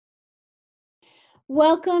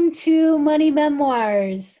Welcome to Money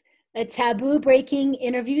Memoirs, a taboo-breaking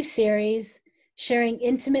interview series sharing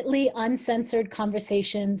intimately uncensored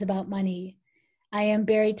conversations about money. I am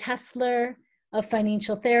Barry Tesler, a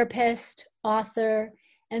financial therapist, author,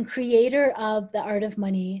 and creator of The Art of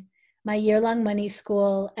Money, my year-long money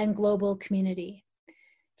school and global community.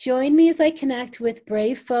 Join me as I connect with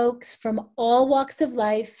brave folks from all walks of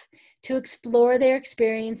life to explore their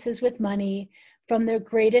experiences with money, from their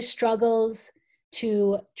greatest struggles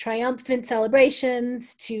to triumphant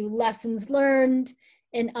celebrations to lessons learned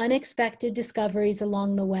and unexpected discoveries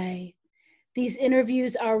along the way. These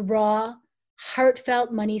interviews are raw,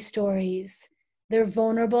 heartfelt money stories. They're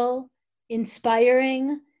vulnerable,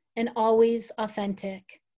 inspiring, and always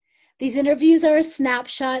authentic. These interviews are a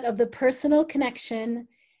snapshot of the personal connection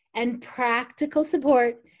and practical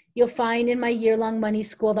support you'll find in my year-long money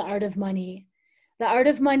school, The Art of Money. The Art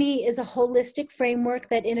of Money is a holistic framework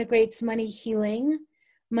that integrates money healing,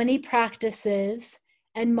 money practices,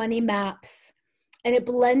 and money maps. And it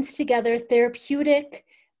blends together therapeutic,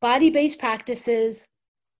 body-based practices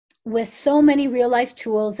with so many real-life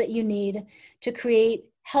tools that you need to create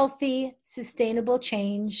healthy, sustainable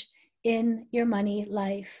change in your money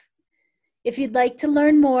life. If you'd like to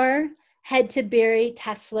learn more, head to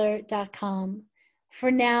barrytesler.com.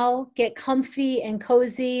 For now, get comfy and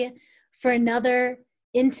cozy for another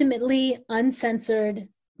intimately uncensored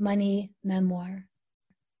money memoir.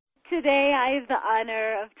 Today, I have the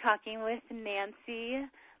honor of talking with Nancy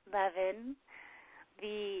Levin.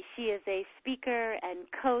 She is a speaker and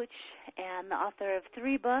coach and the author of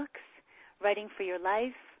 3 books, Writing for Your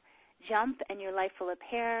Life, Jump and Your Life Will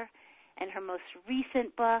Appear, and her most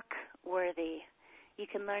recent book, Worthy. You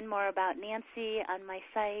can learn more about Nancy on my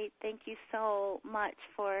site. Thank you so much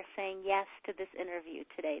for saying yes to this interview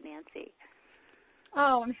today, Nancy.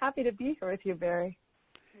 Oh, I'm happy to be here with you, Barry.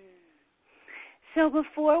 So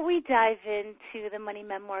before we dive into the money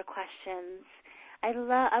memoir questions, I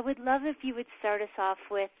would love if you would start us off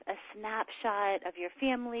with a snapshot of your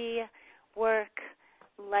family, work,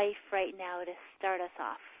 life right now to start us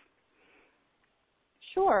off.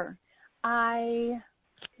 Sure. I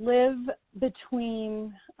live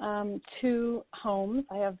between 2 homes.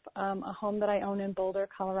 I have a home that I own in Boulder,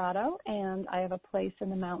 Colorado, and I have a place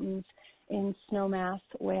in the mountains in Snowmass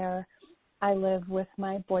where I live with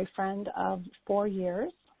my boyfriend of 4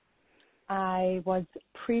 years. I was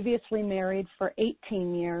previously married for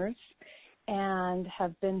 18 years and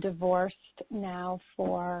have been divorced now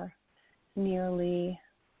for nearly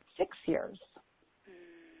 6 years.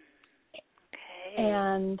 Okay.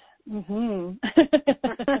 And we'll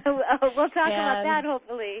talk about that,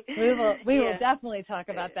 hopefully. We will definitely talk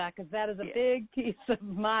about that because that is a big piece of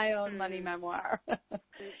my own money memoir.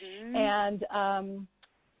 And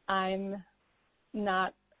I'm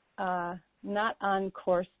not on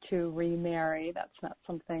course to remarry. That's not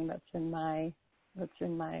something that's on my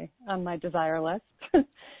desire list.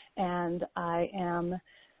 And I am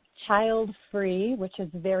child-free, which is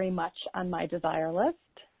very much on my desire list.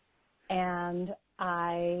 And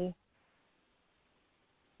I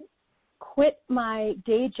quit my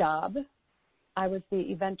day job. I was the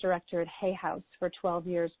event director at Hay House for 12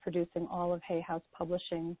 years, producing all of Hay House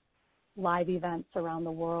Publishing live events around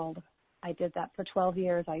the world. I did that for 12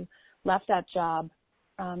 years. I left that job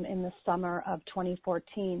in the summer of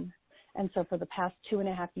 2014. And so for the past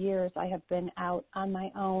 2.5 years, I have been out on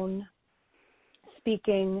my own,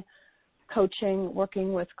 speaking, coaching,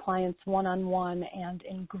 working with clients one-on-one and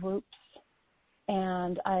in groups.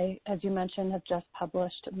 And I, as you mentioned, have just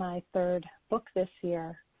published my 3rd book this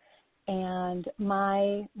year. And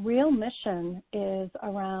my real mission is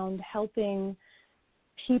around helping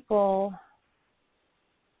people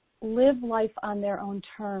live life on their own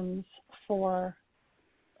terms for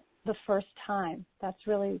the first time. That's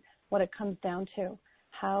really what it comes down to.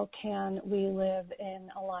 How can we live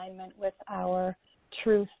in alignment with our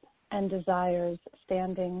truth and desires,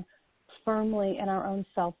 standing firmly in our own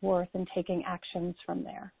self-worth and taking actions from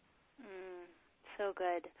there? So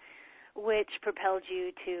good. Which propelled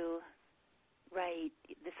you to write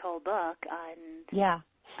this whole book on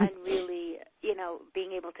really,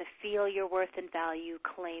 being able to feel your worth and value,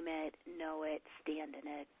 claim it, know it, stand in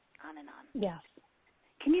it, on and on. Yes.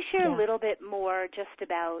 Can you share a little bit more just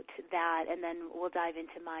about that, and then we'll dive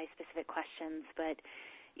into my specific questions. But,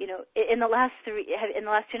 in the last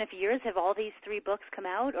 2.5 years, have all these 3 books come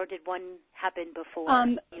out, or did one happen before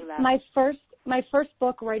you left? My first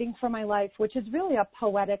book, Writing for My Life, which is really a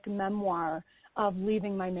poetic memoir of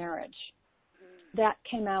leaving my marriage, that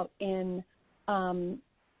came out in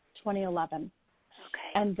 2011.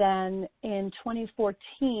 Okay. And then in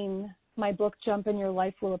 2014, my book Jump and Your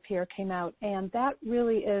Life Will Appear came out, and that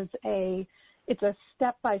really is a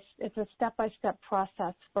step-by-step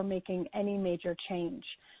process for making any major change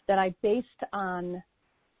that I based on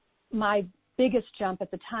my biggest jump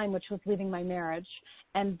at the time, which was leaving my marriage.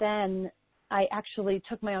 And then I actually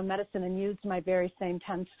took my own medicine and used my very same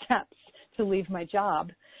 10 steps to leave my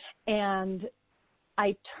job. And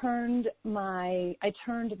I turned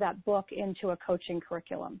that book into a coaching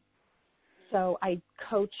curriculum. So I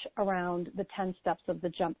coach around the 10 steps of the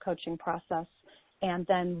Jump coaching process. And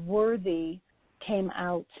then Worthy came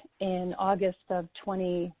out in August of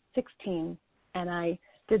 2016, and I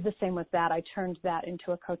did the same with that. I turned that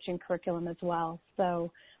into a coaching curriculum as well.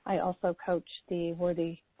 So I also coach the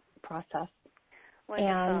Worthy process. Wonderful.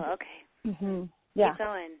 And, okay. Mm-hmm, yeah. Keep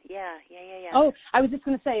going. Yeah. Oh, I was just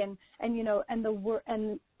going to say,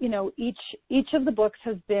 each of the books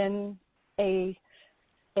has been a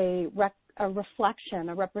reflection,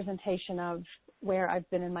 a representation of where I've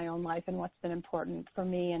been in my own life and what's been important for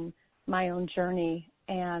me and my own journey.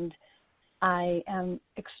 And I am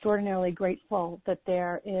extraordinarily grateful that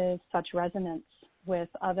there is such resonance with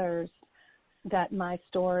others, that my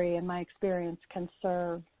story and my experience can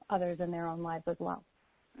serve others in their own lives as well.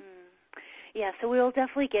 Yeah, so we'll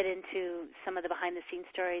definitely get into some of the behind-the-scenes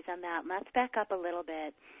stories on that. Let's back up a little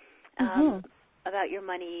bit about your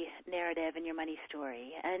money narrative and your money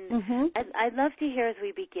story. And I'd love to hear as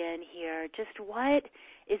we begin here just what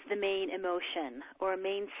is the main emotion or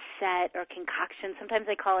main set or concoction. Sometimes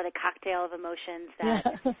I call it a cocktail of emotions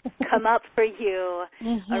that come up for you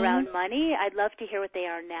around money. I'd love to hear what they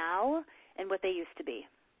are now and what they used to be.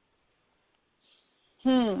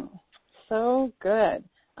 So good.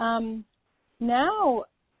 Now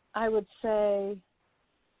I would say,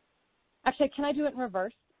 actually, can I do it in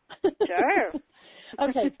reverse? Sure.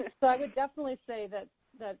 Okay, so I would definitely say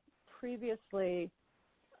that previously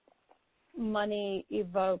money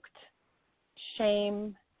evoked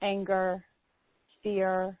shame, anger,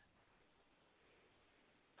 fear,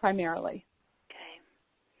 primarily. Okay.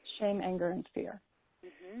 Shame, anger, and fear.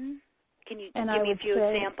 Can you give me a few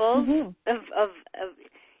examples of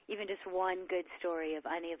even just one good story of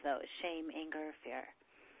any of those, shame, anger, or fear?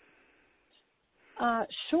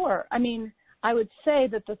 Sure. I mean, I would say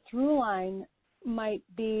that the through line might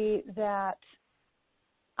be that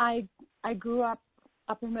I grew up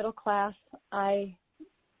upper middle class. I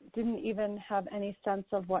didn't even have any sense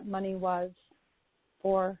of what money was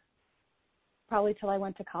for probably till I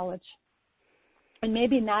went to college. And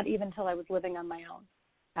maybe not even till I was living on my own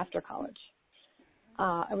after college.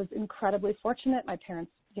 I was incredibly fortunate. My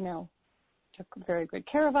parents, took very good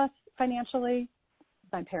care of us financially.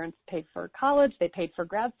 My parents paid for college. They paid for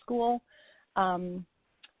grad school. And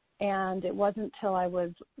it wasn't till I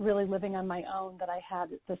was really living on my own that I had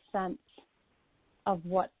the sense of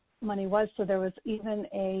what money was. So there was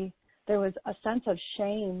a sense of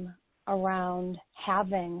shame around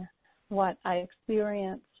having what I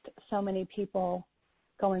experienced so many people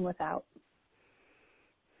going without.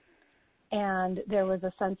 And there was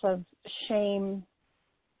a sense of shame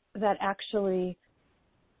that actually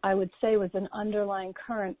I would say was an underlying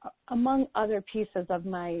current among other pieces of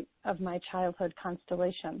my childhood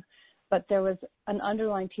constellation. But there was an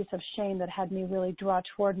underlying piece of shame that had me really draw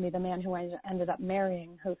toward me the man who I ended up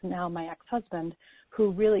marrying, who's now my ex-husband,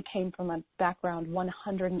 who really came from a background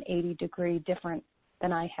 180-degree different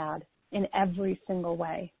than I had in every single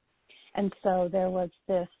way. And so there was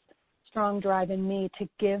this strong drive in me to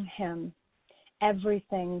give him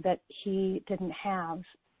everything that he didn't have,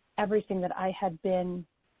 everything that I had been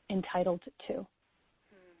entitled to.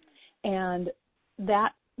 And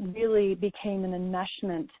that really became an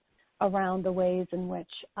enmeshment around the ways in which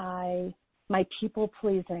my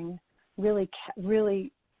people-pleasing really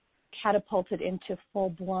catapulted into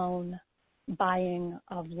full-blown buying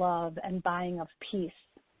of love and buying of peace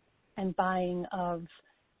and buying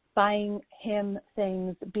him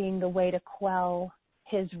things being the way to quell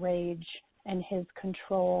his rage and his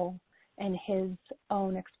control and his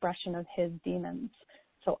own expression of his demons.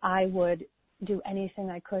 So I would do anything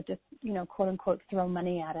I could to, quote unquote, throw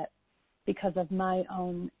money at it because of my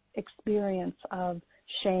own experience of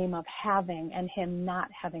shame of having and him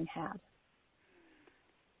not having had.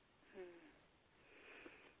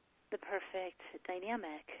 The perfect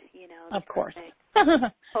dynamic, Of course.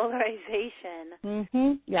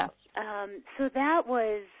 Polarization. Yes. So that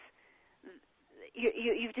was,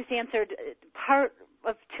 you've just answered part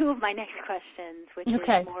of two of my next questions, which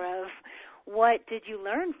is more of what did you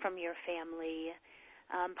learn from your family,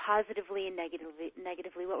 positively and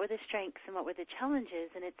negatively? What were the strengths and what were the challenges?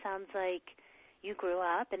 And it sounds like you grew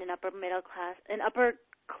up in an upper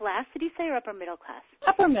class, did you say, or upper middle class?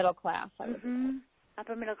 Upper middle class, I would say.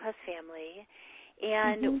 Upper middle class family.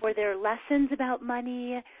 And were there lessons about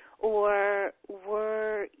money, or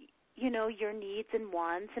were, your needs and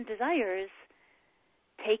wants and desires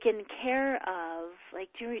taken care of? Like,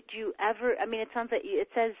 do you ever, it sounds like you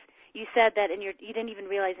said that you didn't even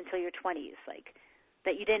realize until your 20s, like,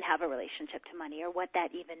 that you didn't have a relationship to money or what that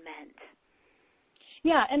even meant.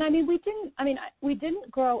 Yeah, and we didn't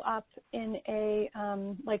grow up in a,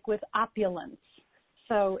 with opulence.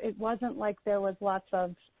 So it wasn't like there was lots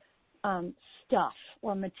of stuff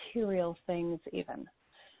or material things even.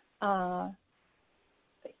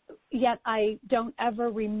 Yet I don't ever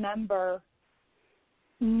remember,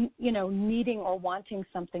 needing or wanting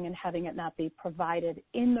something and having it not be provided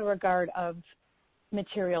in the regard of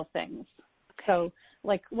material things. So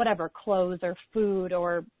like whatever, clothes or food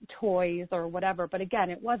or toys or whatever. But again,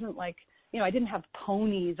 it wasn't like, I didn't have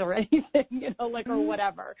ponies or anything, or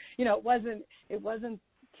whatever. It wasn't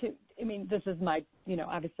this is my,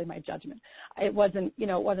 obviously my judgment. It wasn't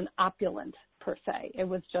opulent per se. It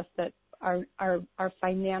was just that our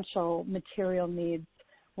financial material needs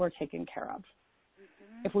were taken care of.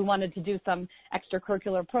 If we wanted to do some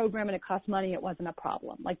extracurricular program and it cost money, it wasn't a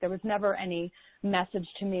problem. Like there was never any message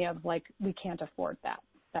to me of like, we can't afford that.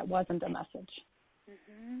 That wasn't a message.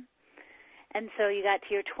 And so you got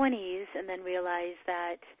to your 20s and then realized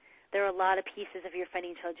that there were a lot of pieces of your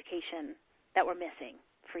financial education that were missing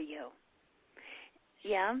for you.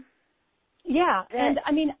 Yeah? Yeah. And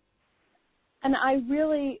I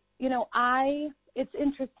really, it's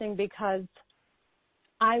interesting because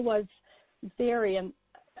I was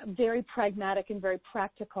very pragmatic and very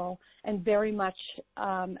practical and very much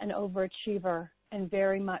an overachiever and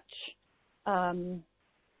very much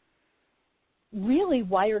really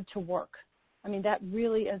wired to work. That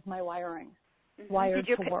really is my wiring, wired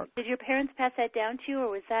to work. Did your parents pass that down to you, or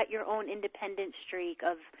was that your own independent streak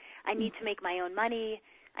of, I need to make my own money,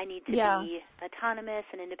 I need to be autonomous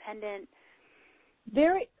and independent?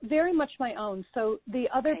 Very, very much my own. So the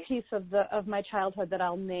other piece of my childhood that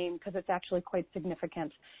I'll name, because it's actually quite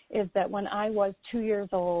significant, is that when I was 2 years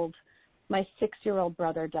old, my 6-year-old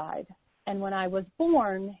brother died. And when I was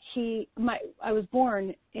born, I was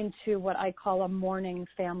born into what I call a mourning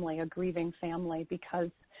family, a grieving family,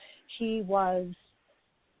 because he was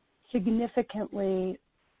significantly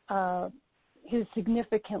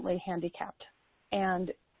handicapped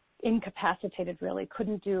and incapacitated, really,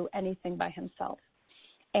 couldn't do anything by himself.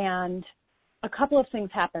 And a couple of things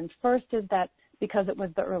happened. First is that because it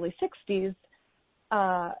was the early 60s,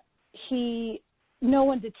 no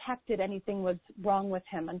one detected anything was wrong with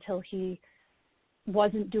him until he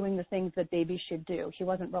wasn't doing the things that babies should do. He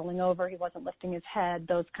wasn't rolling over, he wasn't lifting his head,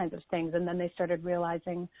 those kinds of things. And then they started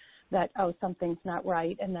realizing that, something's not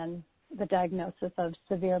right. And then the diagnosis of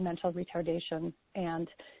severe mental retardation, and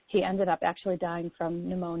he ended up actually dying from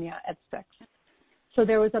pneumonia at 6. So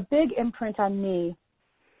there was a big imprint on me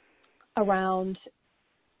around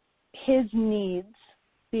his needs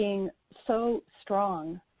being so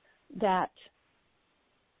strong that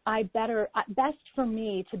best for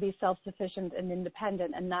me to be self-sufficient and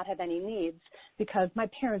independent and not have any needs, because my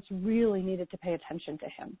parents really needed to pay attention to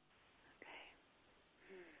him.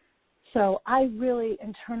 So I really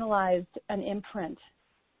internalized an imprint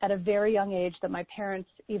at a very young age that my parents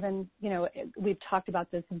even, we've talked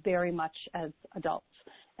about this very much as adults,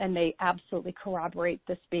 and they absolutely corroborate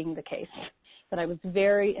this being the case, that I was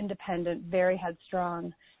very independent, very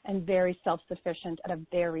headstrong, and very self-sufficient at a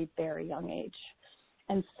very, very young age.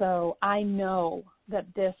 And so I know that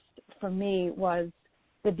this, for me, was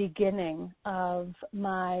the beginning of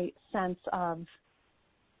my sense of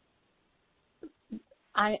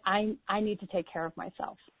I need to take care of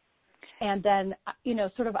myself. And then,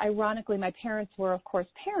 sort of ironically, my parents were, of course,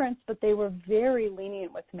 parents, but they were very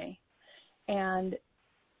lenient with me. And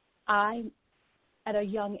I, at a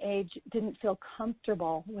young age, didn't feel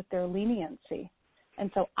comfortable with their leniency.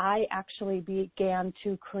 And so I actually began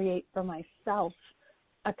to create for myself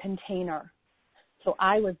a container. So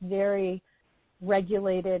I was very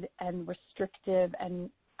regulated and restrictive,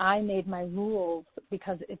 and I made my rules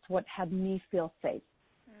because it's what had me feel safe.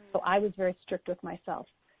 So I was very strict with myself,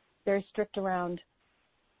 very strict around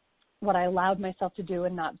what I allowed myself to do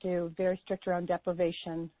and not do, very strict around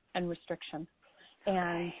deprivation and restriction.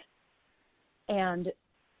 And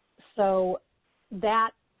so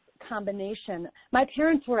that combination, my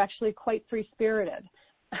parents were actually quite free-spirited.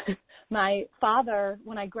 My father,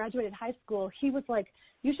 when I graduated high school, he was like,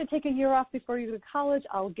 you should take a year off before you go to college.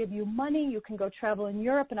 I'll give you money. You can go travel in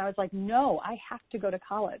Europe. And I was like, no, I have to go to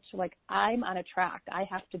college. Like, I'm on a track. I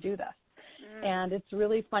have to do this. And it's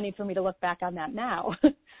really funny for me to look back on that now.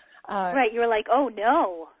 Right. You were like, oh,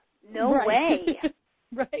 no right. way.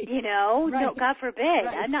 Right. You know, right. no, God forbid.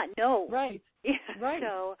 Right. I'm not, no. Right. Right.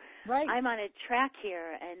 So right. I'm on a track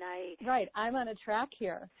here, and Right. I'm on a track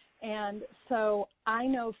here. And so I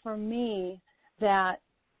know for me that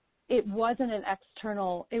it wasn't an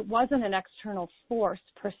external force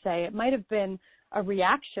per se. It might have been a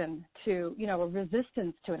reaction to, a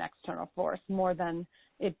resistance to an external force more than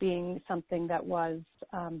it being something that was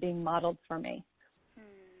being modeled for me.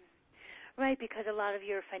 Right, because a lot of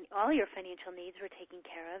all your financial needs were taken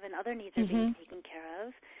care of, and other needs are being taken care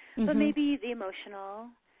of, but maybe the emotional,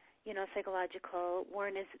 psychological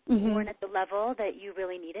weren't at the level that you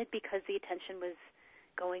really needed because the attention was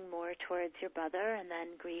going more towards your brother and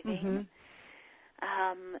then grieving.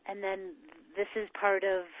 And then this is part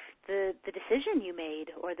of the decision you made,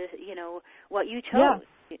 or what you chose.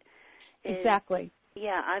 Yeah. Exactly.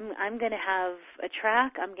 Yeah, I'm going to have a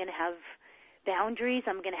track. I'm going to have boundaries.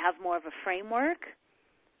 I'm going to have more of a framework.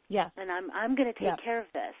 Yeah. And I'm going to take care of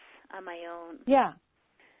this on my own. Yeah.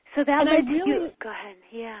 So that led to you. Go ahead.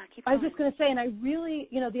 Yeah, keep going. I was just going to say, and I really,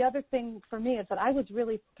 the other thing for me is that I was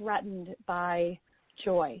really threatened by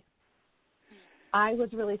joy. I was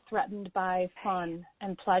really threatened by fun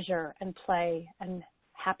and pleasure and play and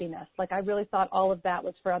happiness. Like I really thought all of that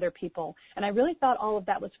was for other people. And I really thought all of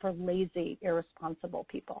that was for lazy, irresponsible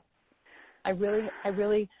people. I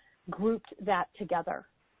really grouped that together.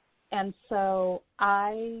 And so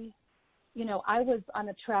I was on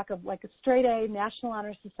a track of like a straight A, National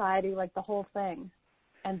Honor Society, like the whole thing.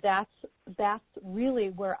 And that's really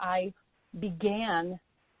where I began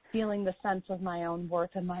feeling the sense of my own worth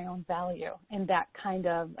and my own value in that kind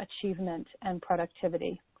of achievement and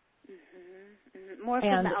productivity. More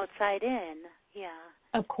from the outside in, yeah.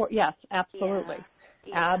 Of course, yes, absolutely.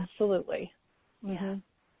 Yeah. Absolutely. Yeah.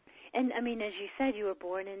 And, I mean, as you said, you were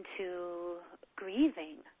born into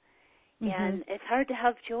grieving, and it's hard to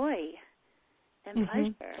have joy and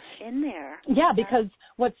pleasure in there. Yeah, because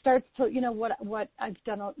what starts to, what I've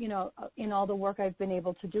done, in all the work I've been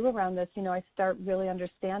able to do around this, I start really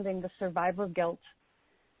understanding the survivor guilt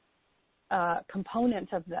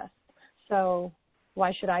component of this. So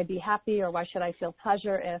why should I be happy, or why should I feel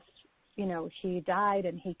pleasure if, he died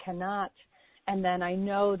and he cannot? And then I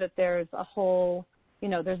know that there's a whole,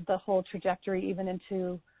 there's the whole trajectory even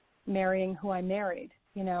into marrying who I married.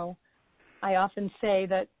 I often say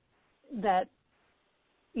that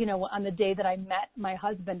on the day that I met my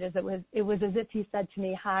husband, it was as if he said to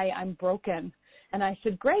me, "Hi, I'm broken." And I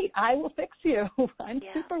said, "Great, I will fix you. I'm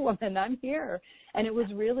Superwoman. I'm here." And it was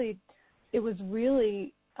really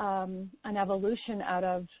an evolution out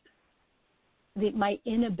of my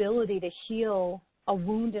inability to heal a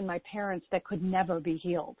wound in my parents that could never be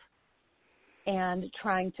healed, and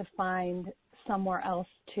trying to find someone else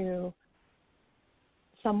to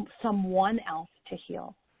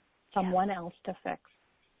heal, someone else to fix.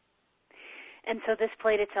 And so this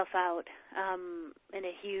played itself out in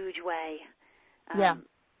a huge way.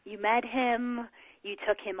 You met him, you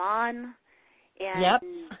took him on,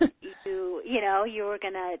 and you were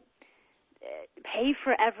going to pay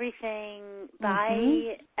for everything,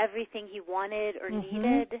 buy everything he wanted or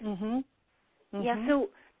needed. Yeah,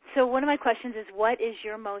 so one of my questions is, what is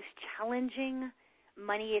your most challenging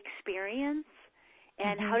money experience,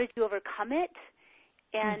 and how did you overcome it,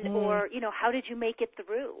 and or how did you make it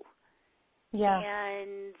through? Yeah.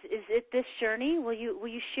 And is it this journey? Will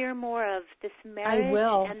you share more of this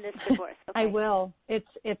marriage and this divorce? Okay. I will.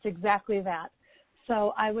 It's exactly that.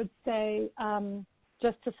 So I would say,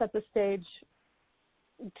 just to set the stage,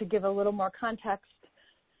 to give a little more context,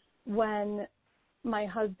 when my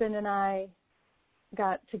husband and I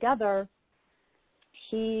got together,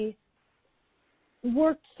 he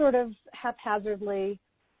worked sort of haphazardly,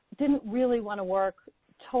 didn't really want to work,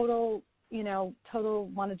 total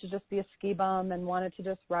wanted to just be a ski bum and wanted to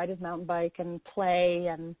just ride his mountain bike and play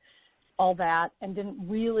and all that, and didn't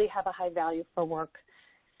really have a high value for work.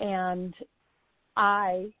 And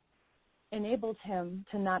I enabled him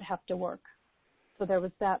to not have to work. So there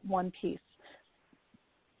was that one piece.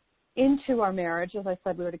 Into our marriage, as I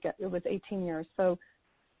said, it was 18 years. So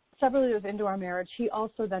several years into our marriage, he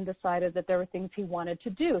also then decided that there were things he wanted to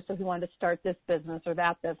do. So he wanted to start this business or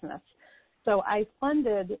that business. So I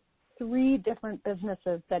funded 3 different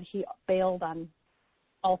businesses that he bailed on,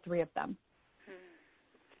 all 3 of them.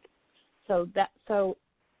 So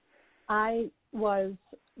I was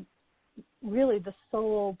really the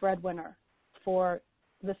sole breadwinner for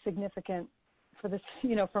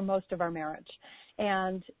most of our marriage.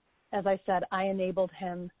 And as I said, I enabled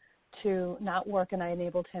him to not work, and I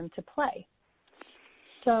enabled him to play.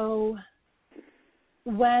 So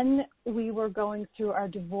when we were going through our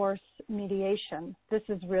divorce mediation, this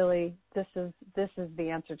is the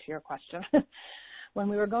answer to your question. When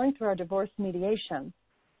we were going through our divorce mediation,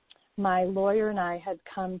 my lawyer and I had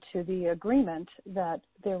come to the agreement that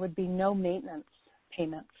there would be no maintenance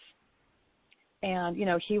payments. And,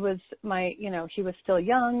 he was still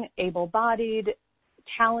young, able-bodied,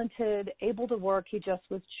 talented, able to work. He just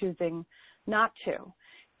was choosing not to.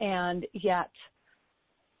 And yet,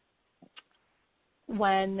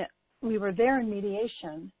 when we were there in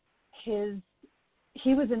mediation,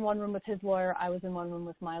 he was in one room with his lawyer, I was in one room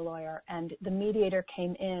with my lawyer, and the mediator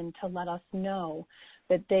came in to let us know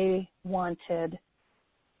that they wanted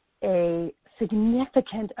a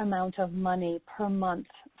significant amount of money per month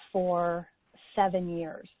for 7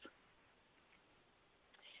 years.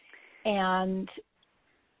 And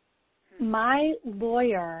my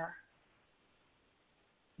lawyer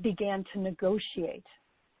began to negotiate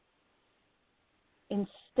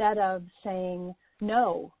instead of saying,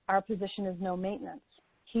 no, our position is no maintenance.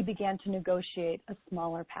 He began to negotiate a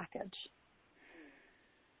smaller package.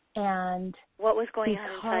 And what was going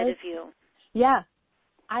on inside of you? Yeah,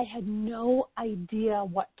 I had no idea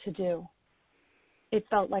what to do. It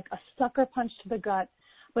felt like a sucker punch to the gut,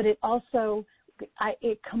 but it also,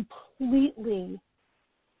 it completely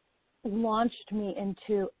launched me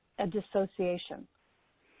into a dissociation.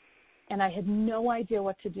 And I had no idea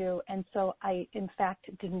what to do, and so I, in fact,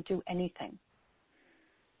 didn't do anything.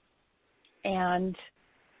 And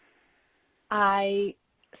I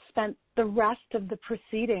spent the rest of the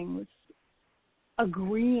proceedings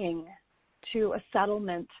agreeing to a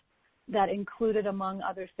settlement that included, among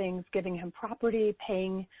other things, giving him property,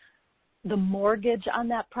 paying the mortgage on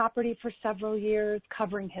that property for several years,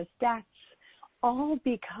 covering his debts, all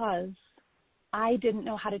because I didn't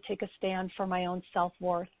know how to take a stand for my own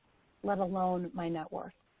self-worth, let alone my net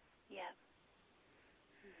worth. Yeah.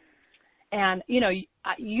 And,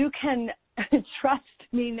 you can trust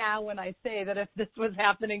me now when I say that if this was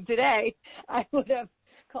happening today, I would have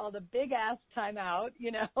called a big-ass timeout,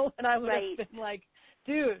 and I would have been like,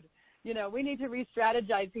 dude, we need to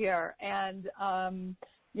re-strategize here. And,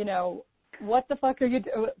 what the fuck are you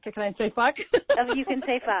doing? Can I say fuck? Oh, you can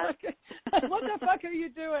say fuck. What the fuck are you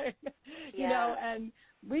doing? Yeah. And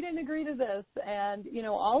we didn't agree to this, and,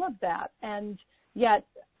 all of that. And yet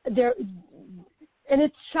there, and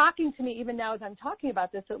it's shocking to me even now as I'm talking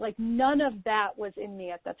about this, that like none of that was in me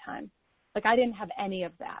at the time. Like I didn't have any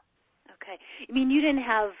of that. Okay. I mean, you didn't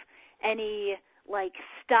have any like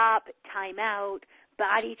stop, time out,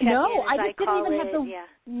 body check-in, No, as I just didn't even have the. Yeah.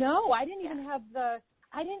 No, I didn't even have the.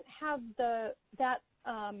 I didn't have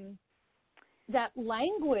that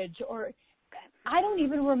language, or I don't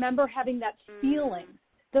even remember having that feeling.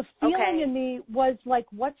 The feeling in me was like,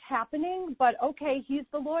 what's happening? But okay, he's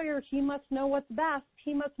the lawyer. He must know what's best.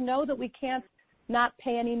 He must know that we can't not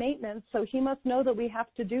pay any maintenance. So he must know that we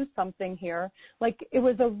have to do something here. Like it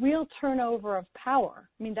was a real turnover of power.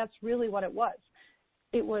 I mean, that's really what it was.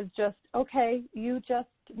 It was just, okay,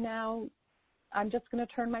 I'm just going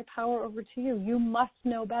to turn my power over to you. You must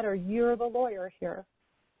know better. You're the lawyer here.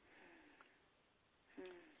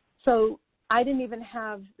 So I didn't even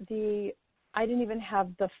have the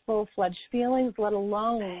full-fledged feelings, let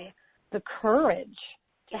alone the courage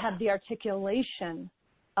to have the articulation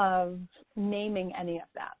of naming any of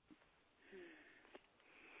that.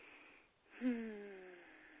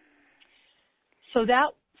 So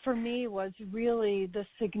that, for me, was really the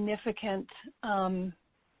significant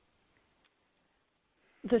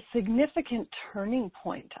turning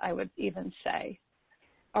point, I would even say,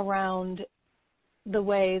 around the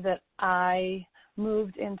way that I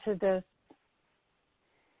moved into this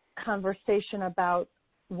conversation about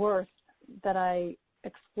worth that I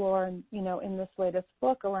explore, in this latest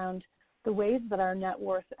book, around the ways that our net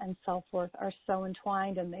worth and self-worth are so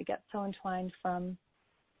entwined, and they get so entwined from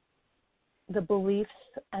the beliefs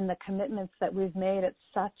and the commitments that we've made at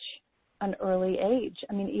such an early age.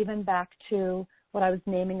 I mean, even back to what I was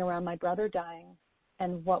naming around my brother dying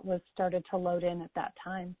and what was started to load in at that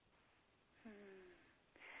time.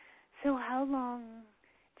 So how long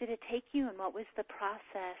did it take you, and what was the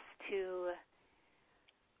process to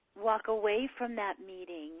walk away from that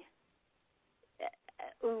meeting,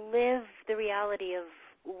 live the reality of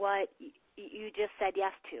what you just said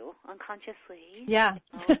yes to unconsciously? Yeah.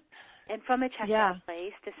 And from a checkout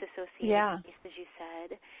place, disassociated place, as you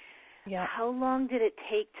said. Yeah. How long did it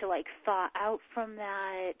take to like thaw out from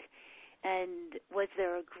that? And was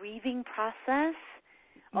there a grieving process?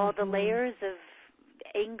 All the layers of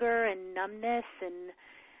anger and numbness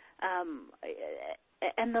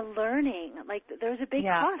and the learning. Like there's a big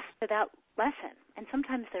cost to that lesson, and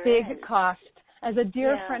sometimes there is. Big cost. As a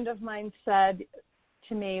dear friend of mine said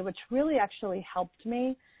to me, which really actually helped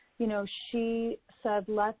me, you know, she said,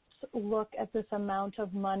 let's look at this amount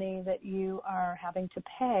of money that you are having to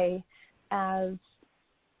pay as,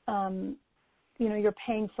 you know, you're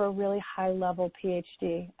paying for a really high-level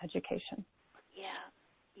PhD education.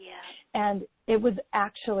 Yeah. And it was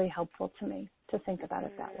actually helpful to me to think about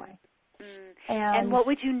it that way. And what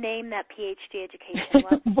would you name that PhD education?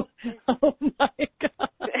 Oh, my God.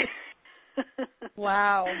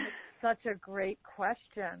 Wow. Such a great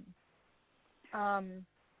question.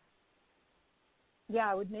 Yeah,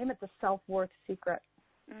 I would name it The Self-Worth Secret.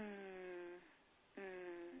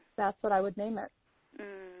 That's what I would name it.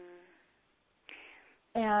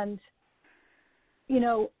 And, you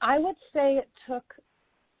know, I would say it took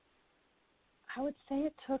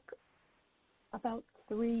about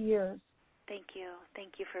 3 years. Thank you.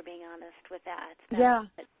 Thank you for being honest with that.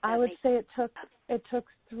 I would say it took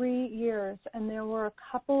 3 years, and there were a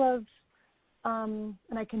couple of, and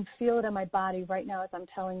I can feel it in my body right now as I'm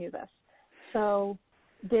telling you this. So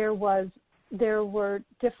there were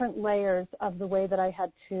different layers of the way that I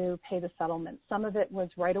had to pay the settlement. Some of it was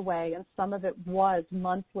right away, and some of it was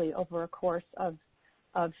monthly over a course of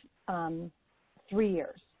 3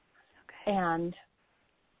 years. Okay. And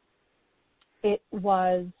it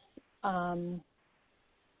was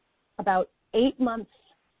about 8 months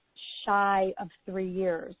shy of 3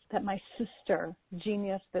 years that my sister,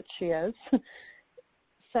 genius that she is,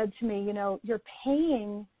 said to me, you know, you're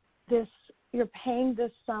paying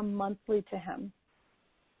this sum monthly to him.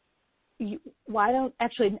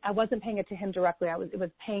 Actually, I wasn't paying it to him directly. It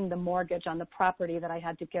was paying the mortgage on the property that I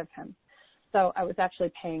had to give him. So I was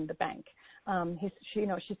actually paying the bank. She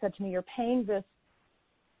said to me, you're paying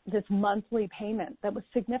this monthly payment that was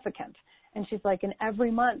significant. And she's like, and every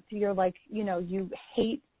month you're like, you know, you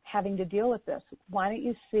hate having to deal with this. Why don't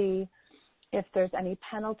you see if there's any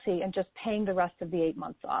penalty and just paying the rest of the 8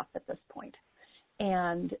 months off at this point?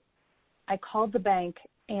 And I called the bank,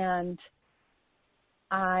 and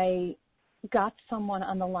I got someone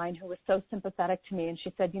on the line who was so sympathetic to me, and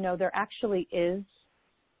she said, you know, there actually is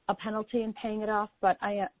a penalty in paying it off, but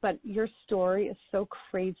your story is so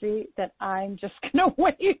crazy that I'm just going to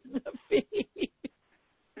waive the fee.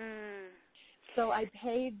 So I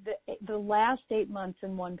paid the last 8 months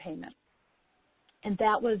in one payment, and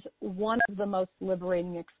that was one of the most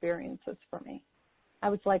liberating experiences for me. I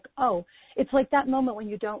was like, oh, it's like that moment when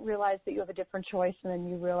you don't realize that you have a different choice, and then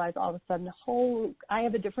you realize all of a sudden, I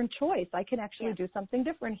have a different choice. I can actually do something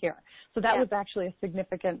different here. So that was actually a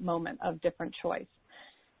significant moment of different choice.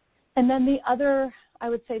 And then the other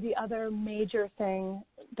major thing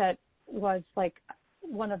that was like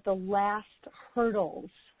one of the last hurdles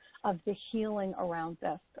of the healing around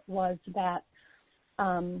this was that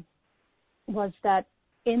in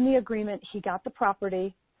the agreement, he got the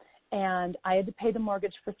property, and I had to pay the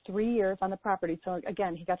mortgage for 3 years on the property. So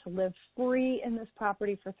again, he got to live free in this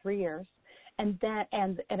property for 3 years. And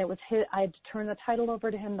it was I had to turn the title over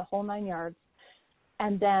to him, the whole 9 yards.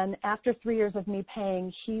 And then after 3 years of me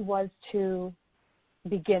paying, he was to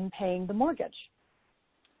begin paying the mortgage.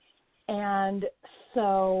 And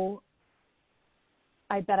so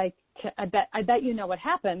I bet you know what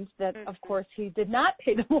happened, that of course he did not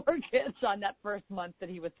pay the mortgage on that first month that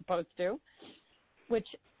he was supposed to, which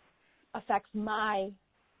affects my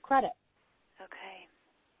credit.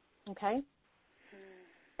 Okay?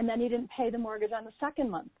 And then he didn't pay the mortgage on the second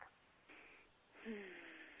month.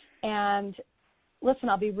 And listen,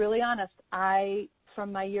 I'll be really honest.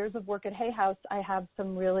 From my years of work at Hay House, I have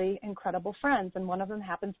some really incredible friends, and one of them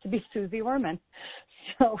happens to be Susie Orman.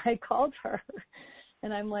 So I called her,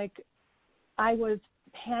 and I'm like, I was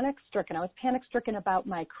panic-stricken. I was panic-stricken about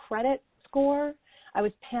my credit score. I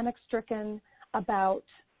was panic-stricken about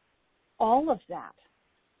all of that.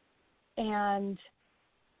 And,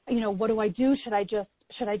 you know, what do I do? Should I just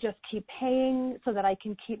keep paying so that I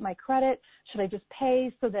can keep my credit? Should I just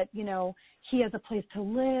pay so that, you know, he has a place to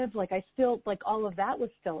live? Like all of that was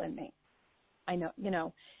still in me. I know, you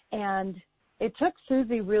know, and it took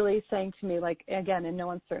Susie really saying to me, like, again, in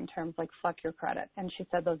no uncertain terms, like, fuck your credit. And she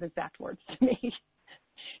said those exact words to me.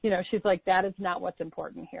 You know, she's like, that is not what's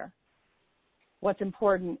important here. What's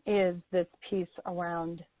important is this piece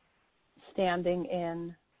around standing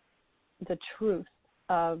in the truth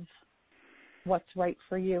of what's right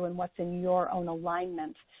for you and what's in your own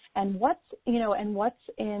alignment. And most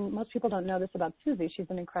people don't know this about Susie. She's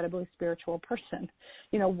an incredibly spiritual person.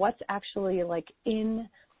 You know, what's actually in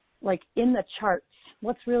the charts,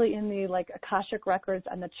 what's really in the Akashic records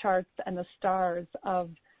and the charts and the stars of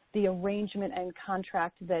the arrangement and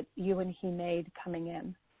contract that you and he made coming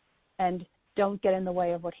in. And don't get in the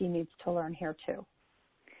way of what he needs to learn here too.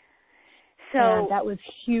 So and that was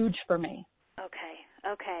huge for me.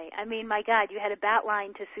 Okay. I mean, my God, you had a bat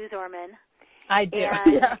line to Suze Orman. I do.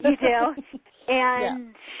 And yeah. You do. And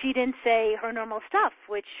yeah. she didn't say her normal stuff,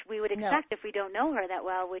 which we would expect No. if we don't know her that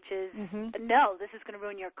well, which is, mm-hmm. no, this is going to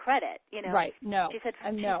ruin your credit, you know. Right. No. She said,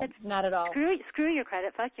 no, not at all. Screw your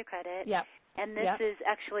credit, fuck your credit. Yeah. And this is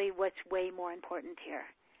actually what's way more important here.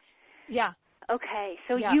 Yeah. Okay,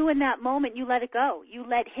 so you in that moment, you let it go. You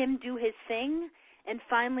let him do his thing and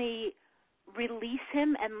finally release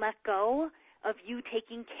him and let go of you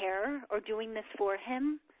taking care or doing this for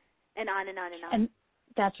him, and on and on and on. And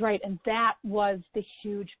that's right. And that was the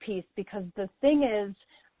huge piece, because the thing is,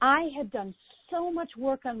 I had done so much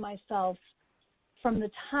work on myself from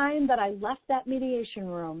the time that I left that mediation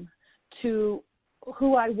room to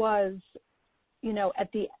who I was, you know,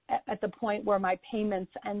 at the point where my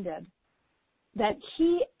payments ended, that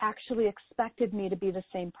he actually expected me to be the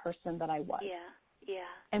same person that I was. Yeah.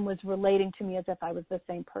 And was relating to me as if I was the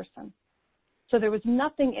same person. So there was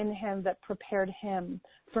nothing in him that prepared him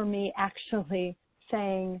for me actually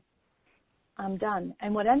saying, I'm done.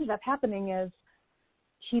 And what ended up happening is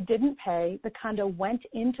he didn't pay. The condo went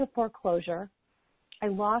into foreclosure. I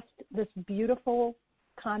lost this beautiful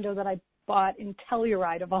condo that I bought in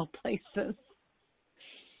Telluride, of all places.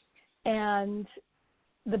 And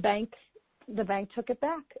the bank took it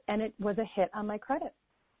back, and it was a hit on my credit.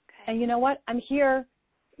 Okay. And you know what? I'm here,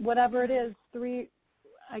 whatever it is,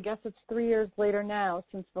 I guess it's 3 years later now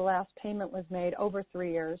since the last payment was made, over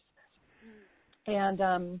 3 years.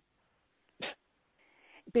 And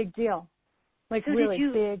big deal. Like, so really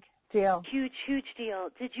big deal. Huge deal.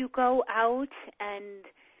 Did you go out and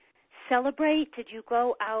celebrate? Did you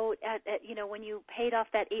go out at you know, when you paid off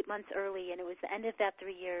that 8 months early and it was the end of that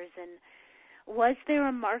 3 years, and was there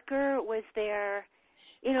a marker? Was there,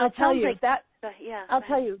 you know, I'll tell you like, that. Yeah. I'll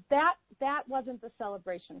tell you that wasn't the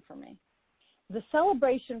celebration for me. The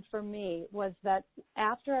celebration for me was that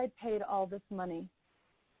after I'd paid all this money,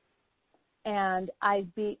 and I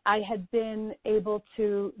had been able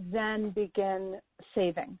to then begin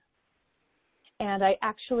saving. And I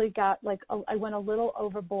actually got I went a little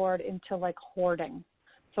overboard into like hoarding.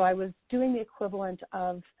 So I was doing the equivalent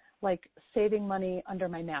of like saving money under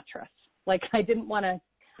my mattress. Like I didn't want to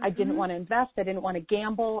invest. I didn't want to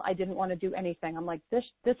gamble. I didn't want to do anything. I'm like, this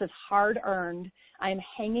is hard earned. I am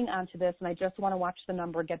hanging on to this, and I just want to watch the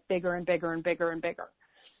number get bigger and bigger and bigger and bigger.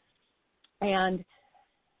 And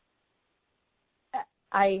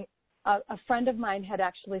a friend of mine had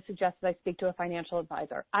actually suggested I speak to a financial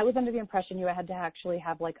advisor. I was under the impression you had to actually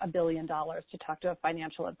have like $1 billion to talk to a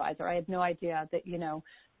financial advisor. I had no idea that, you know,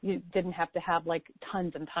 you didn't have to have like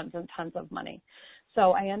tons and tons and tons of money.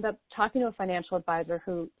 So I ended up talking to a financial advisor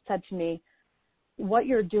who said to me, what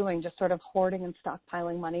you're doing, just sort of hoarding and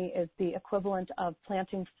stockpiling money, is the equivalent of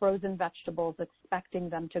planting frozen vegetables, expecting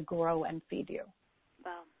them to grow and feed you.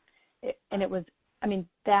 Wow. And it was, I mean,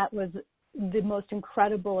 that was the most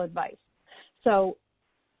incredible advice. So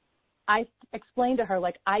I explained to her,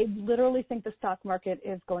 like, I literally think the stock market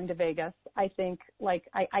is going to Vegas. I think, like,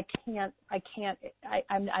 I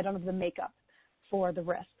don't have the makeup for the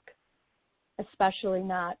risk, especially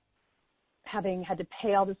not having had to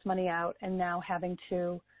pay all this money out and now having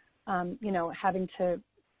to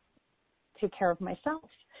take care of myself.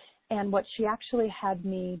 And what she actually had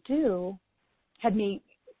me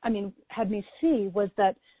see was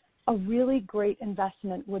that a really great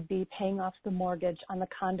investment would be paying off the mortgage on the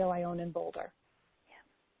condo I own in Boulder.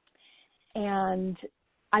 Yeah. And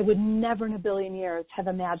I would never in a billion years have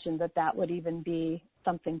imagined that that would even be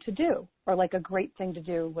something to do, or like a great thing to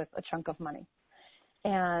do with a chunk of money.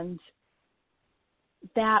 And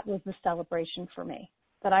that was the celebration for me,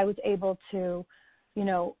 that I was able to,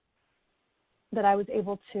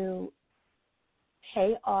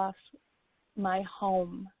 pay off my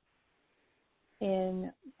home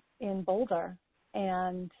in Boulder,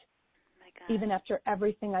 and even after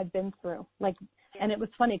everything I'd been through, and it was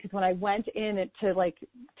funny because when I went in to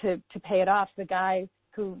pay it off, the guy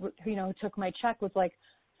who took my check was like,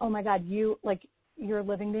 "Oh my God, you're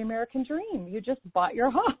living the American dream. You just bought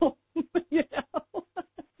your home,"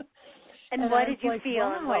 And what did you feel?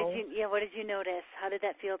 Wow. And what did you notice? How did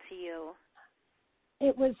that feel to you?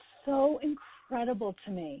 It was so incredible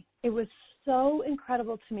to me. It was so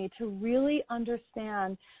incredible to me to really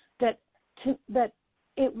understand that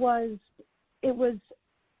it was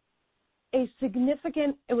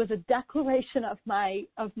a declaration of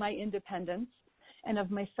my independence and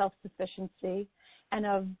of my self-sufficiency and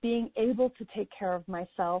of being able to take care of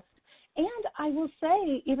myself. And I will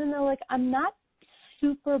say, even though I'm not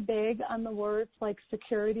super big on the words like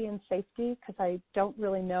security and safety because I don't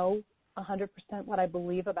really know 100% what I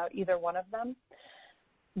believe about either one of them.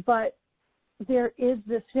 But there is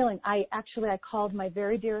this feeling. I called my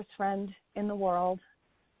very dearest friend in the world,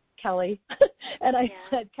 Kelly, and I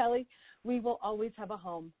said, Kelly, we will always have a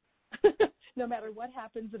home. No matter what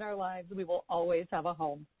happens in our lives, we will always have a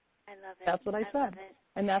home. I love it. That's what I said.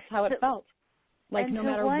 And that's how it felt. Like no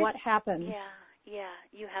matter what happens. Yeah,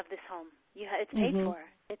 you have this home. It's paid for.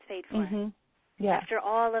 It's paid for. Mm-hmm. Yeah. After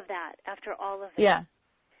all of that. Yeah.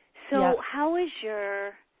 So how is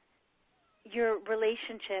your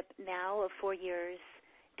relationship now of 4 years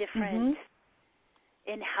different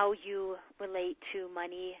in how you relate to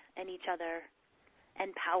money and each other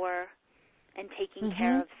and power and taking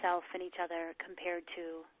care of self and each other compared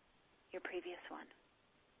to your previous one?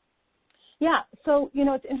 Yeah, so,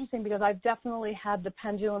 it's interesting because I've definitely had the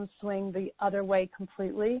pendulum swing the other way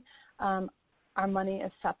completely. Our money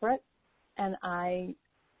is separate, and I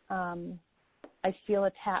feel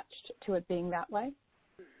attached to it being that way.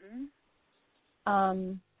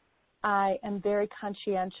 I am very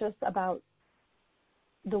conscientious about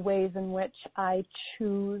the ways in which I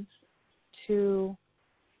choose to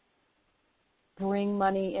bring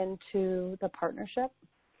money into the partnership,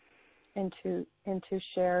 into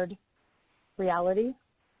shared reality.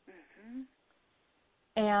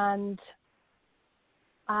 And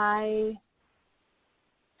I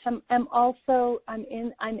am also,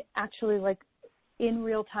 I'm actually like in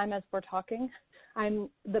real time as we're talking,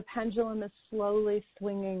 the pendulum is slowly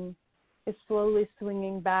swinging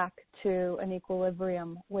back to an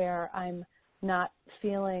equilibrium where I'm not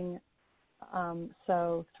feeling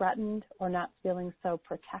so threatened or not feeling so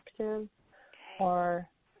protective or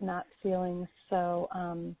not feeling so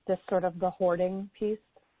this sort of the hoarding piece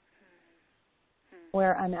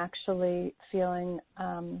where I'm actually feeling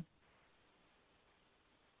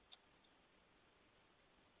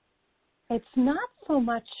it's not so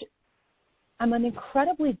much. I'm an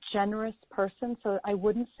incredibly generous person, so I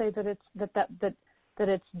wouldn't say that it's that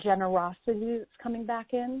it's generosity that's coming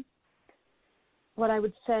back in. What I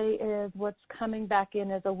would say is what's coming back in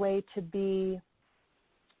is a way to be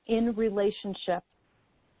in relationship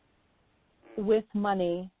with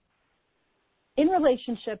money,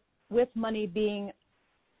 being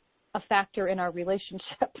a factor in our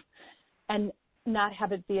relationship and not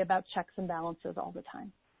have it be about checks and balances all the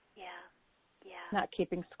time. Yeah. Not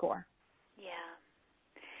keeping score. Yeah.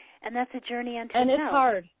 And that's a journey unto itself. And it's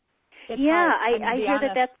hard. It's hard. I hear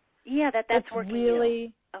honest. that's working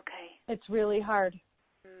really, too. Okay. It's really hard.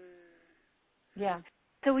 Yeah.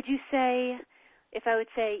 So would you say, if I would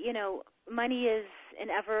say, money is an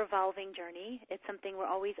ever-evolving journey. It's something we're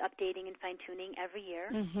always updating and fine-tuning every year,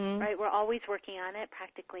 right? We're always working on it,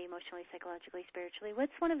 practically, emotionally, psychologically, spiritually.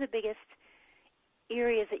 What's one of the biggest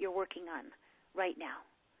areas that you're working on right now?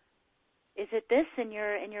 Is it this in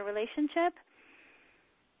your relationship?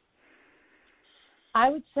 I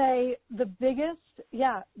would say the biggest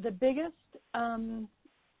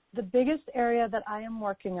area that I am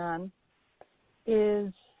working on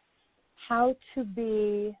is how to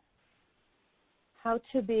be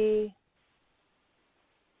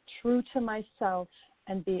true to myself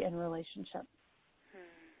and be in relationship.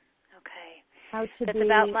 Okay. That's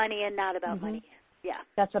about money and not about money. Yeah.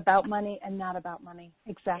 That's about money and not about money.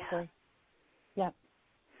 Exactly. Yep.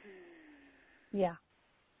 Yeah.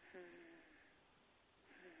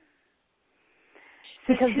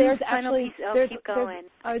 Because there's actually, keep going.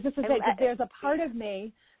 I was just going to say, that there's a part of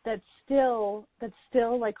me that still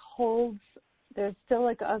like holds, there's still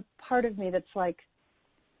like a part of me that's like,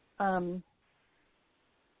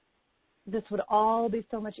 this would all be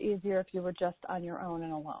so much easier if you were just on your own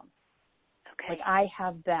and alone. Okay. Like I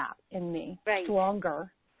have that in me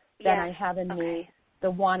stronger than I have in me the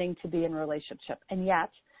wanting to be in relationship. And yet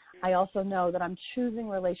I also know that I'm choosing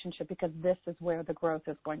relationship because this is where the growth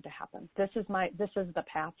is going to happen. This is the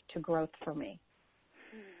path to growth for me.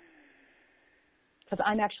 Because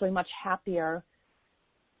I'm actually much happier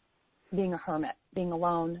being a hermit, being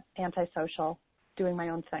alone, antisocial, doing my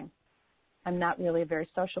own thing. I'm not really a very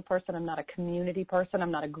social person. I'm not a community person.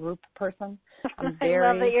 I'm not a group person. I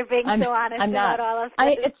love that you're being so honest about all of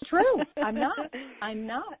this. It's true. I'm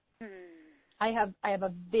not. I have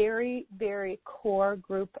a very, very core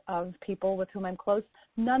group of people with whom I'm close,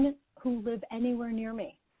 none who live anywhere near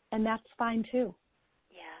me. And that's fine too.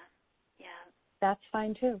 Yeah. That's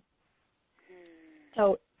fine too.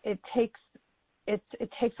 So it takes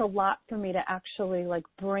a lot for me to actually like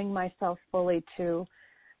bring myself fully to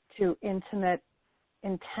intimate,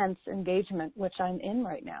 intense engagement, which I'm in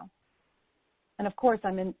right now. And of course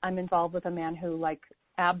I'm involved with a man who like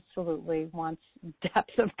absolutely wants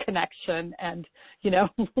depth of connection and,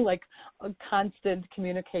 like a constant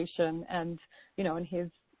communication, and, and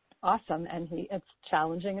he's awesome, and it's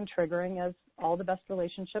challenging and triggering, as all the best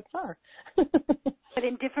relationships are. But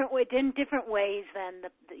in different ways than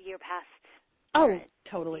your past. Oh, parent.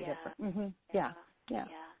 totally different. Mm-hmm. Yeah.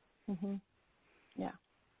 Mm-hmm. Yeah.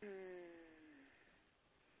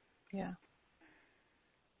 Yeah.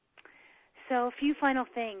 So a few final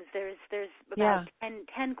things. There's about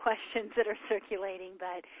 10 questions that are circulating,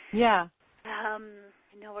 but I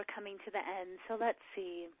know we're coming to the end. So let's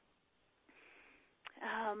see.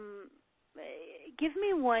 Give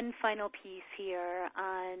me one final piece here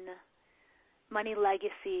on money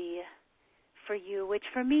legacy for you, which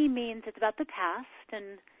for me means it's about the past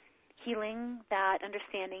and healing that,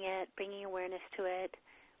 understanding it, bringing awareness to it,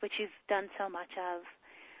 which you've done so much of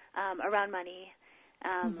around money.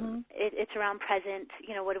 It's around present,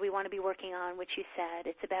 what do we want to be working on, which you said.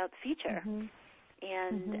 It's about the future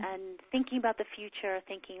and thinking about the future,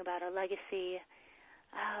 thinking about our legacy.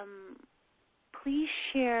 Please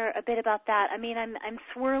share a bit about that. I mean, I'm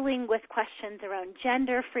swirling with questions around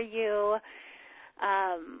gender for you.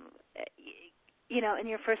 In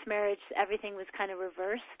your first marriage, everything was kind of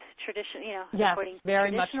reversed, according to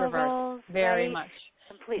very much traditional reversed. roles. Very right? much.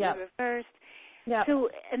 Completely reversed. Yeah. So,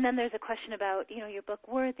 and then there's a question about, your book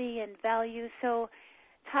Worthy and value. So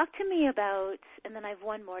talk to me about, and then I have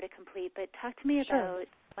one more to complete, but talk to me about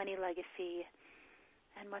money legacy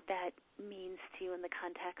and what that means to you in the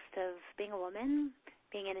context of being a woman,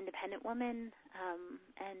 being an independent woman,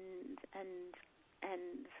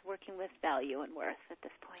 and working with value and worth at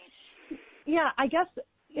this point. Yeah, I guess,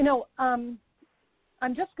 I'm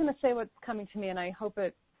just going to say what's coming to me, and I hope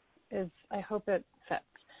it fits.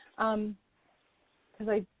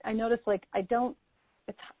 Because I notice,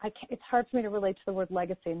 it's hard for me to relate to the word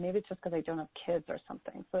legacy. Maybe it's just because I don't have kids or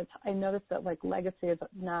something. So I notice that legacy is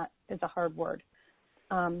a hard word.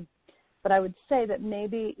 But I would say that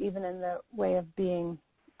maybe even in the way of being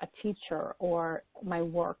a teacher or my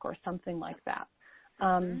work or something like that,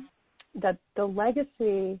 that the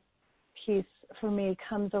legacy piece for me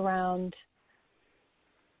comes around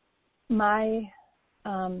my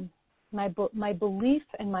belief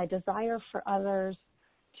and my desire for others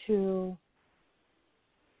to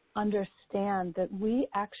understand that we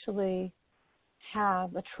actually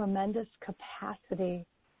have a tremendous capacity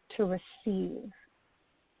to receive,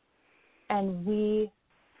 and we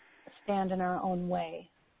stand in our own way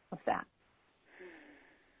of that.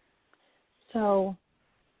 So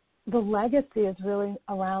the legacy is really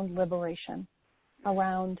around liberation,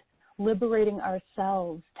 around liberating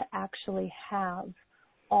ourselves to actually have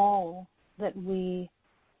all that we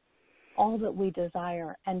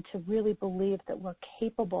desire, and to really believe that we're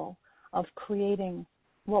capable of creating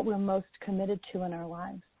what we're most committed to in our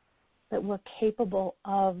lives, that we're capable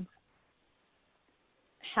of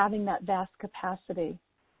having that vast capacity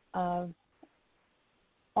of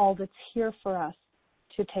all that's here for us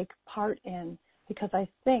to take part in, because I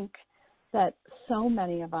think that so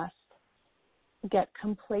many of us get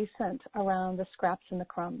complacent around the scraps and the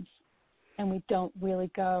crumbs, and we don't really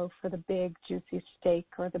go for the big juicy steak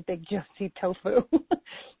or the big juicy tofu.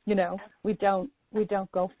 We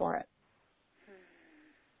don't go for it.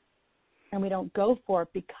 And we don't go for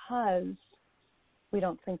it because we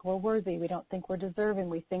don't think we're worthy. We don't think we're deserving.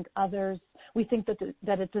 We think that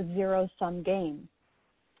it's a zero-sum game,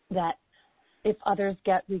 that if others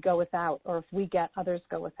get, we go without, or if we get, others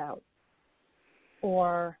go without.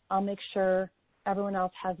 Or I'll make sure everyone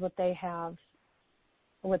else has what they have,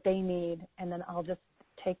 what they need, and then I'll just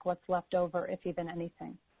take what's left over, if even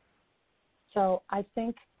anything. So I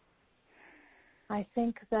think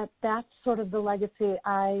that that's sort of the legacy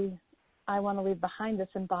I want to leave behind,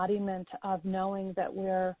 this embodiment of knowing that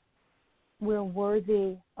we're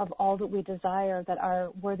worthy of all that we desire, that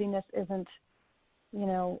our worthiness isn't,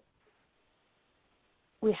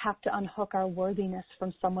 we have to unhook our worthiness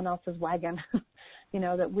from someone else's wagon,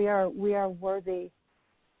 that we are worthy,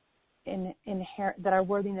 that our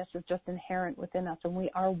worthiness is just inherent within us, and we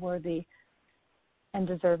are worthy and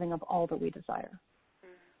deserving of all that we desire.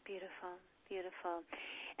 Beautiful, beautiful.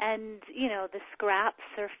 And, the scraps,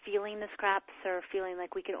 or feeling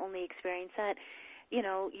like we can only experience that,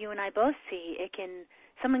 you and I both see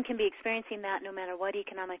someone can be experiencing that no matter what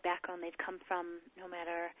economic background they've come from, no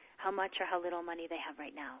matter how much or how little money they have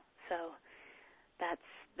right now. So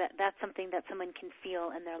that's something that someone can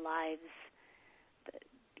feel in their lives,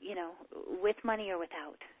 with money or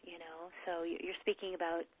without, So you're speaking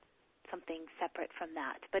about something separate from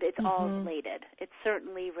that, but it's all related. It's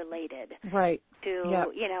certainly related, right, to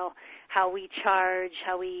how we charge,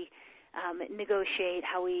 how we negotiate,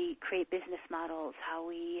 how we create business models, how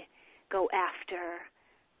we go after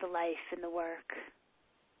the life and the work,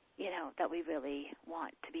 that we really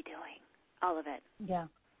want to be doing. All of it. Yeah.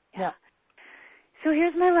 So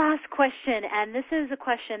here's my last question, and this is a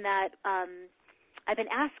question that I've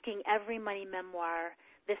been asking every money memoir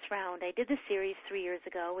this round. I did the series 3 years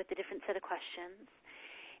ago with a different set of questions.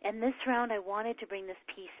 And this round I wanted to bring this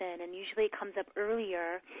piece in, and usually it comes up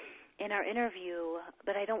earlier in our interview,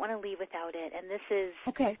 but I don't want to leave without it. And this is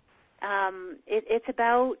okay. It's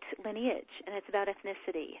about lineage, and it's about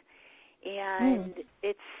ethnicity. And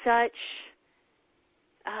it's such,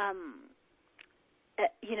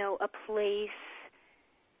 a place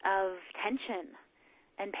of tension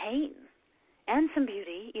and pain and some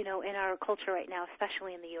beauty, in our culture right now,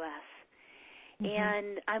 especially in the U.S.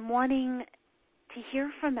 And I'm wanting to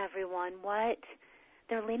hear from everyone what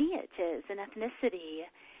their lineage is and ethnicity,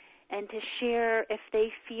 and to share if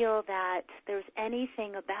they feel that there's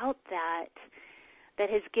anything about that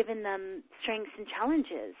has given them strengths and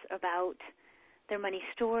challenges about their money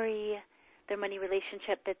story, their money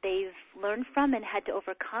relationship that they've learned from and had to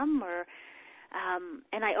overcome, or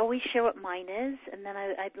and I always share what mine is, and then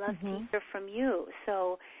I'd love to hear from you.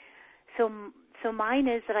 So mine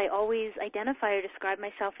is that I always identify or describe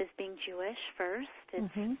myself as being Jewish first.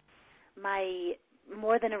 It's my,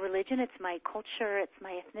 more than a religion, it's my culture, it's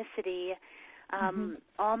my ethnicity.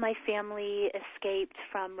 All my family escaped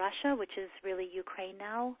from Russia, which is really Ukraine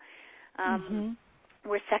now.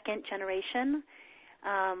 We're second generation.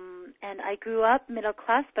 And I grew up middle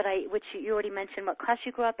class, which you already mentioned what class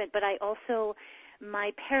you grew up in, but I also,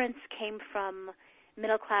 my parents came from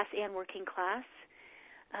middle class and working class.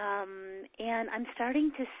 And I'm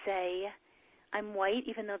starting to say I'm white,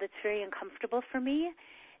 even though that's very uncomfortable for me.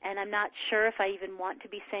 And I'm not sure if I even want to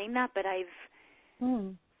be saying that, but I've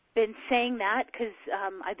been saying that because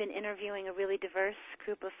I've been interviewing a really diverse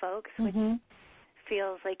group of folks, which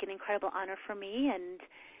feels like an incredible honor for me. And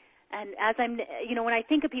as I'm, when I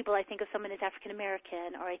think of people, I think of someone as African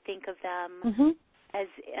American, or I think of them as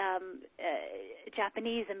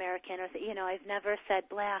Japanese American, or I've never said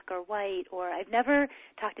black or white, or I've never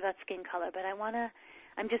talked about skin color. But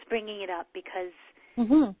I'm just bringing it up because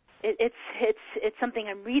it's something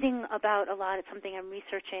I'm reading about a lot. It's something I'm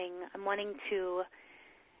researching. I'm wanting to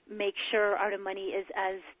make sure Art of Money is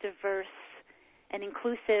as diverse and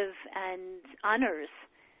inclusive and honors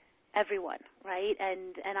everyone, right?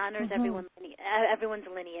 And honors everyone's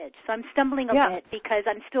lineage. So I'm stumbling a bit because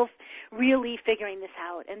I'm still really figuring this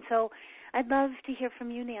out. And so I'd love to hear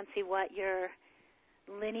from you, Nancy, what your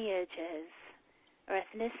lineage is or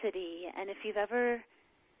ethnicity, and if you've ever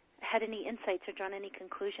had any insights or drawn any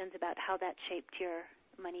conclusions about how that shaped your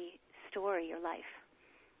money story, your life.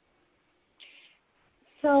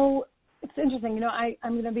 So it's interesting.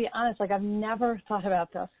 I'm going to be honest, I've never thought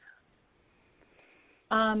about this.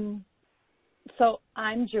 So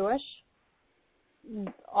I'm Jewish,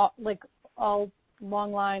 all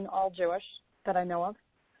long line, all Jewish that I know of.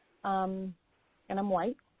 And I'm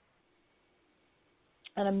white.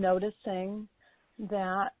 And I'm noticing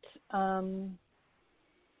that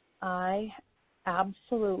I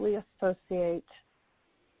absolutely associate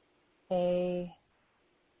a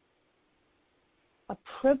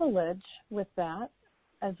privilege with that,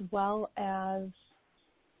 as well as,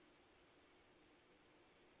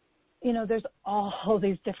 there's all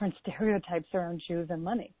these different stereotypes around Jews and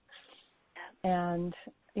money. And,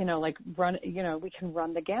 we can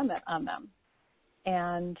run the gamut on them.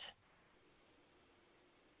 And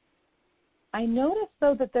I noticed,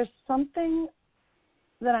 though, that there's something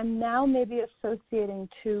that I'm now maybe associating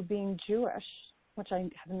to being Jewish, which I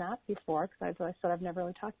have not before, because as I said, I've never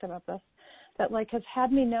really talked about this, that, has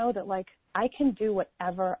had me know that, I can do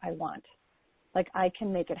whatever I want. I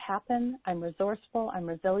can make it happen. I'm resourceful. I'm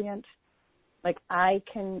resilient. I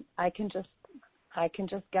can just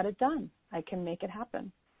get it done. I can make it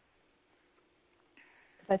happen.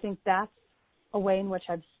 I think that's a way in which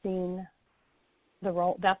I've seen the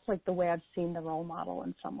role. That's the way I've seen the role model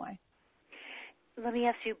in some way. Let me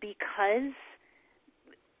ask you, because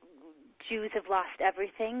Jews have lost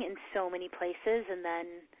everything in so many places and then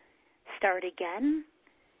start again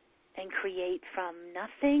and create from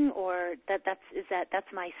nothing, or that's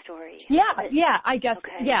my story? I guess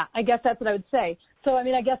that's what I would say. So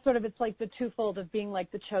I guess sort of it's the twofold of being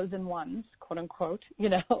the chosen ones, quote unquote,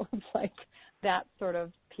 it's that sort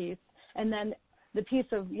of piece, and then the piece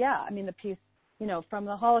of the piece from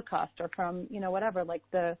the Holocaust, or from whatever,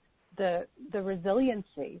 the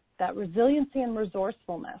resiliency, that resiliency and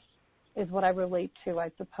resourcefulness is what I relate to,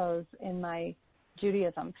 I suppose, in my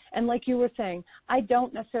Judaism. And like you were saying, I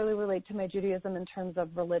don't necessarily relate to my Judaism in terms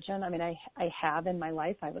of religion. I mean, I have in my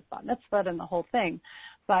life. I was bat mitzvahed and the whole thing.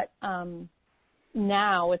 But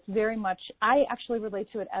now it's very much, I actually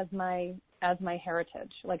relate to it as my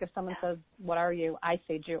heritage. Like if someone says, what are you? I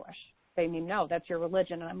say Jewish. They mean, no, that's your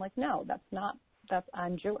religion. And I'm like, no, that's not,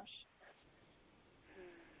 I'm Jewish.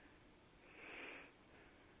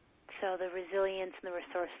 So the resilience and the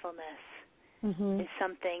resourcefulness is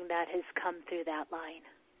something that has come through that line,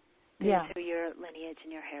 through your lineage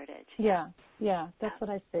and your heritage. Yeah, that's what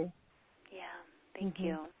I see. Yeah, thank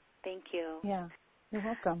you. Thank you. Yeah, you're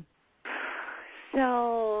welcome.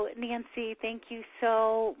 So, Nancy, thank you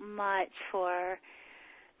so much for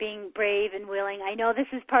being brave and willing. I know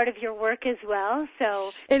this is part of your work as well,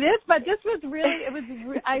 so it is. But this was really,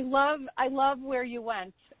 I love where you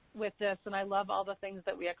went with this, and I love all the things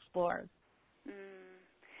that we explored.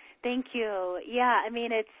 Thank you. Yeah, I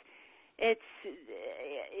mean, it's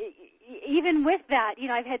even with that, you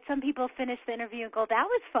know, I've had some people finish the interview and go, that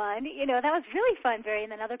was fun, you know, that was really fun, Barry,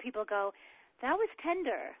 and then other people go, that was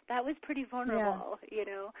tender, that was pretty vulnerable, you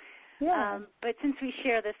know. Yeah. But since we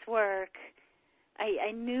share this work,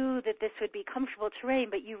 I knew that this would be comfortable terrain,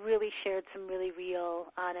 but you really shared some really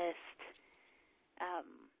real, honest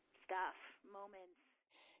stuff, moments.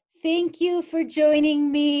 Thank you for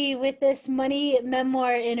joining me with this money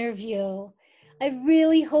memoir interview. I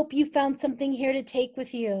really hope you found something here to take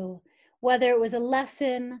with you, whether it was a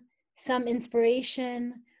lesson, some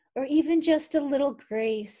inspiration, or even just a little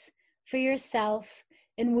grace for yourself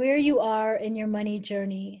and where you are in your money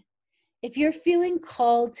journey. If you're feeling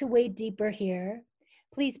called to wade deeper here,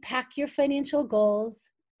 please pack your financial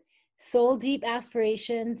goals, soul deep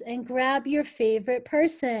aspirations, and grab your favorite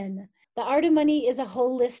person. The Art of Money is a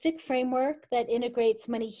holistic framework that integrates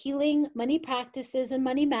money healing, money practices, and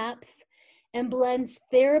money maps, and blends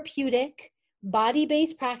therapeutic,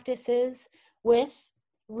 body-based practices with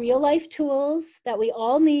real-life tools that we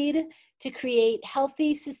all need to create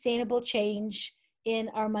healthy, sustainable change in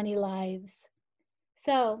our money lives.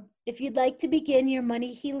 So, if you'd like to begin your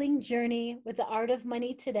money healing journey with the Art of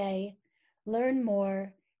Money today, learn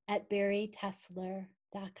more at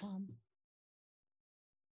barrytessler.com.